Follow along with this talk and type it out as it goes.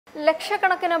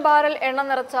ലക്ഷക്കണക്കിന് ബാരൽ എണ്ണ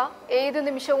നിറച്ച ഏതു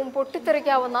നിമിഷവും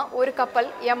പൊട്ടിത്തെറിക്കാവുന്ന ഒരു കപ്പൽ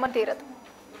യമൻ തീരത്ത്.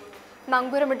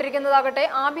 നങ്കൂരമിട്ടിരിക്കുന്നതാകട്ടെ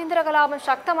ആഭ്യന്തര കലാപം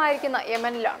ശക്തമായിരിക്കുന്ന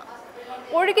യമനിലാണ്.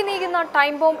 ഒഴുകി നീങ്ങുന്ന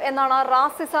ടൈം ബോംബ് എന്നാണ്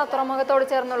റാസിസ തുറമുഖത്തോട്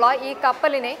ചേർന്നുള്ള ഈ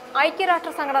കപ്പലിനെ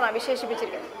ഐക്യരാഷ്ട്ര സംഘടന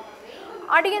വിശേഷിപ്പിച്ചിരിക്കുന്നത്.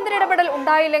 അടിയന്തര ഇടപെടൽ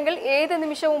ഉണ്ടായില്ലെങ്കിൽ ഏത്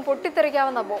നിമിഷവും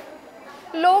പൊട്ടിത്തെറിക്കാവുന്ന ബോംബ്.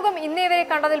 ലോകം ഇന്നേവരെ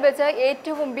കണ്ടതിൽ വെച്ച്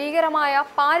ഏറ്റവും ഭീകരമായ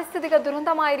പാരിസ്ഥിതിക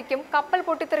ദുരന്തമായിരിക്കും കപ്പൽ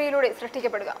പൊട്ടിത്തെറിയിലൂടെ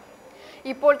സൃഷ്ടിക്കപ്പെടുക.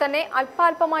 ഇപ്പോൾ തന്നെ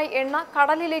അല്പാൽപമായി എണ്ണ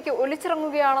കടലിലേക്ക്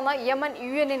ഒലിച്ചിറങ്ങുകയാണെന്ന് യമൻ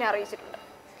UN അറിയിച്ചിട്ടുണ്ട്.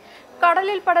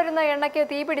 കടലിൽ പടരുന്ന എണ്ണയ്ക്ക്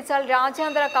തീപിടിച്ചാൽ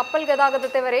രാജ്യാന്തര കപ്പൽ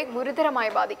ഗതാഗതത്തെ വരെ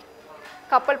ഗുരുതരമായി ബാധിക്കും.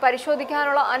 കപ്പൽ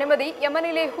പരിശോധിക്കാനുള്ള അനുമതി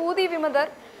യമനിലെ ഹൂതി വിമതർ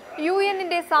UN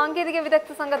സാങ്കേതിക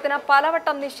വിദഗ്ധ സംഘത്തിന്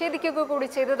പലവട്ടം നിഷേധിക്കുക കൂടി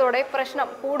ചെയ്തതോടെ പ്രശ്നം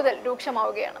കൂടുതൽ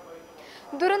രൂക്ഷമാവുകയാണ്.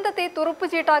 ദുരന്തത്തെ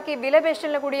തുറുപ്പുചീട്ടാക്കി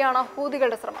വിലപേശലിന് കൂടിയാണ്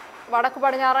ഹൂതികളുടെ ശ്രമം. വടക്കു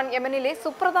പടിഞ്ഞാറൻ യമനിലെ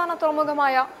സുപ്രധാന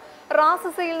തുറമുഖമായ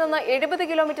റാസിസയിൽ നിന്ന് 70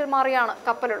 കിലോമീറ്റർ മാറിയാണ്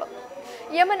കപ്പലുള്ളത്.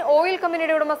 യമൻ ഓയിൽ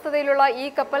കമ്പനിയുടെ ഉടമസ്ഥതയിലുള്ള ഈ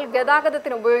കപ്പൽ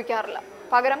ഗതാഗതത്തിന് ഉപയോഗിക്കാറില്ല.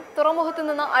 പകരം തുറമുഖത്ത്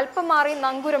നിന്ന് അല്പം മാറി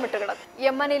നങ്കൂരമിട്ട് കിടക്കും.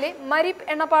 യമനിലെ മരീബ്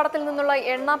എണ്ണപ്പാടത്തിൽ നിന്നുള്ള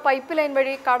എണ്ണ പൈപ്പ് ലൈൻ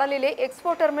വഴി കടലിലെ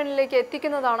എക്സ്പോർട്ട് ടെർമിനലിലേക്ക്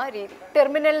എത്തിക്കുന്നതാണ് രീതി.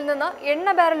 ടെർമിനലിൽ നിന്ന്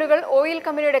എണ്ണ ബാരലുകൾ ഓയിൽ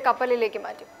കമ്പനിയുടെ കപ്പലിലേക്ക്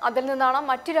മാറ്റും. അതിൽ നിന്നാണ്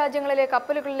മറ്റു രാജ്യങ്ങളിലെ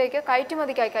കപ്പലുകളിലേക്ക്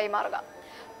കയറ്റുമതിക്കായി കൈമാറുക.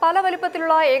 പല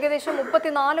വലുപ്പത്തിലുള്ള ഏകദേശം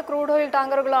 34 ക്രൂഡ് ഓയിൽ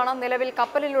ടാങ്കറുകളാണ് നിലവിൽ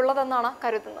കപ്പലിലുള്ളതെന്നാണ്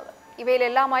കരുതുന്നത്.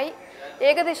 ഇവയിലെല്ലാമായി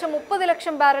ഏകദേശം 30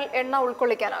 ലക്ഷം ബാരൽ എണ്ണ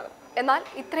ഉൾക്കൊള്ളിക്കാനാകും. എന്നാൽ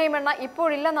ഇത്രയും എണ്ണ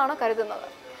ഇപ്പോഴില്ലെന്നാണ് കരുതുന്നത്.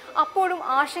 അപ്പോഴും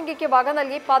ആശങ്കയ്ക്ക് വക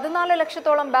നൽകി 14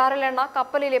 ലക്ഷത്തോളം ബാരൽ എണ്ണ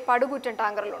കപ്പലിലെ പടുകൂറ്റൻ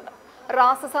ടാങ്കറിലുണ്ട്.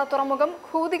 റാസിസ തുറമുഖം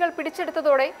ഹൂതികൾ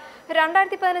പിടിച്ചെടുത്തതോടെ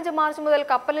 2015 മാർച്ച് മുതൽ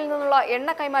കപ്പലിൽ നിന്നുള്ള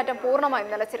എണ്ണ കൈമാറ്റം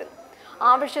പൂർണ്ണമായും നിലച്ചിരുന്നു.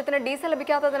 ആവശ്യത്തിന് ഡീസൽ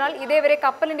ലഭിക്കാത്തതിനാൽ ഇതേവരെ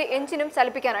കപ്പലിന്റെ എഞ്ചിനും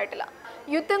ചലിപ്പിക്കാനായിട്ടില്ല.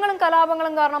 യുദ്ധങ്ങളും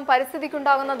കലാപങ്ങളും കാരണം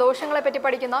പരിസ്ഥിതിക്കുണ്ടാകുന്ന ദോഷങ്ങളെപ്പറ്റി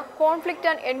പഠിക്കുന്ന കോൺഫ്ലിക്റ്റ്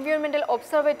ആൻഡ് എൻവയോൺമെന്റൽ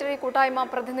ഒബ്സർവേറ്ററി കൂട്ടായ്മ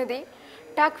പ്രതിനിധി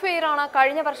ടക്ഫെയറാണ്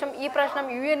കഴിഞ്ഞ വർഷം ഈ പ്രശ്നം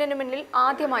UN മുന്നിൽ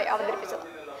ആദ്യമായി അവതരിപ്പിച്ചത്.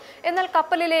 എന്നാൽ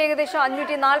കപ്പലിലെ ഏകദേശം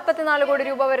 544 കോടി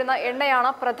രൂപ വരുന്ന എണ്ണയാണ്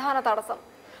പ്രധാന തടസ്സം.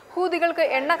 ഹൂതികൾക്ക്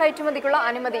എണ്ണ കയറ്റുമതിക്കുള്ള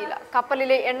അനുമതിയില്ല.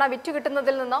 കപ്പലിലെ എണ്ണ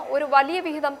വിറ്റുകിട്ടുന്നതിൽ നിന്ന് ഒരു വലിയ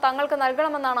വിഹിതം തങ്ങൾക്ക്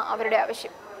നൽകണമെന്നാണ് അവരുടെ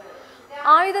ആവശ്യം.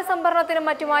 ആയുധ സംഭരണത്തിനും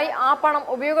മറ്റുമായി ആ പണം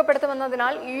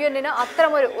ഉപയോഗപ്പെടുത്തുമെന്നതിനാൽ UN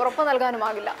അത്തരമൊരു ഉറപ്പ്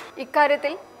നൽകാനുമാകില്ല.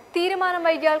 ഇക്കാര്യത്തിൽ തീരുമാനം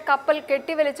വൈകിയാൽ കപ്പൽ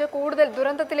കെട്ടിവലിച്ച് കൂടുതൽ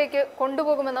ദുരന്തത്തിലേക്ക്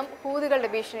കൊണ്ടുപോകുമെന്നും ഹൂതികളുടെ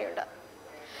ഭീഷണിയുണ്ട്.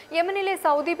 യമനിലെ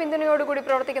സൗദി പിന്തുണയോടുകൂടി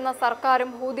പ്രവർത്തിക്കുന്ന സർക്കാരും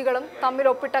ഹൂതികളും തമ്മിൽ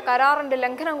ഒപ്പിട്ട കരാറിന്റെ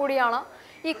ലംഘനം കൂടിയാണ്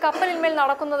ഈ കപ്പലിന്മേൽ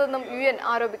നടക്കുന്നതെന്നും UN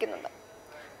ആരോപിക്കുന്നുണ്ട്.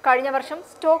 കഴിഞ്ഞ വർഷം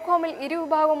സ്റ്റോക്ക്ഹോമിൽ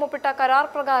ഇരുവിഭാഗവും ഒപ്പിട്ട കരാർ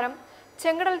പ്രകാരം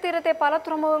ചെങ്കടൽ തീരത്തെ പല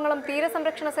തുറമുഖങ്ങളും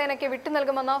തീരസംരക്ഷണ സേനയ്ക്ക്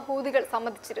വിട്ടുനൽകുമെന്ന് ഹൂതികൾ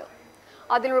സമ്മതിച്ചിരുന്നു.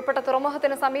 അതിലുൾപ്പെട്ട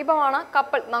തുറമുഖത്തിന് സമീപമാണ്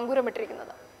കപ്പൽ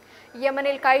നങ്കൂരമിട്ടിരിക്കുന്നത്.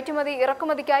 യമനിൽ കയറ്റുമതി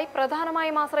ഇറക്കുമതിക്കായി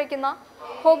പ്രധാനമായും ആശ്രയിക്കുന്ന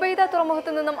ഹൊബൈദ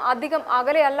തുറമുഖത്തു നിന്നും അധികം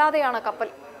അകലെയല്ലാതെയാണ് കപ്പൽ.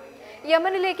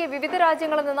 യമനിലേക്ക് വിവിധ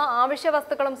രാജ്യങ്ങളിൽ നിന്ന് ആവശ്യ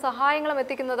വസ്തുക്കളും സഹായങ്ങളും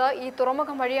എത്തിക്കുന്നത് ഈ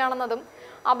തുറമുഖം വഴിയാണെന്നതും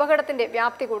അപകടത്തിന്റെ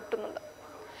വ്യാപ്തി കൂട്ടുന്നുണ്ട്.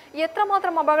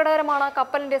 എത്രമാത്രം അപകടകരമാണ്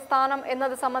കപ്പലിന്റെ സ്ഥാനം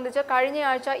എന്നത് സംബന്ധിച്ച്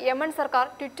കഴിഞ്ഞയാഴ്ച യമൻ സർക്കാർ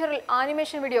ട്വിറ്ററിൽ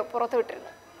ആനിമേഷൻ വീഡിയോ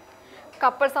പുറത്തുവിട്ടിരുന്നു.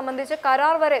 കപ്പൽ സംബന്ധിച്ച്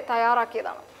കരാർ വരെ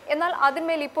തയ്യാറാക്കിയതാണ്. എന്നാൽ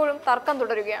അതിന്മേൽ ഇപ്പോഴും തർക്കം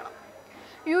തുടരുകയാണ്.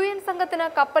 UN സംഘത്തിന്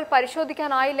കപ്പൽ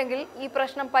പരിശോധിക്കാനായില്ലെങ്കിൽ ഈ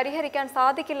പ്രശ്നം പരിഹരിക്കാൻ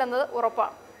സാധിക്കില്ലെന്നത്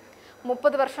ഉറപ്പാണ്.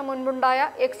 30 വർഷം മുൻപുണ്ടായ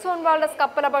എക്സോൺ വാൽഡസ്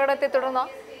കപ്പൽ അപകടത്തെ തുടർന്ന്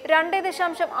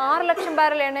 2.6 ലക്ഷം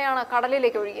ബാരൽ എണ്ണയാണ്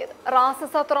കടലിലേക്ക് ഒഴുകിയത്.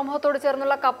 റാസിസ തുറമുഖത്തോട്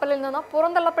ചേർന്നുള്ള കപ്പലിൽ നിന്ന്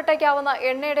പുറന്തള്ളപ്പെട്ടേക്കാവുന്ന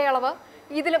എണ്ണയുടെ അളവ്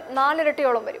ഇതിലും 4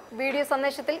 ഇരട്ടിയോളം വരും. വീഡിയോ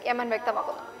സന്ദേശത്തിൽ യമൻ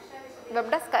വ്യക്തമാക്കുന്നു.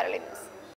 Web desk Kerala news.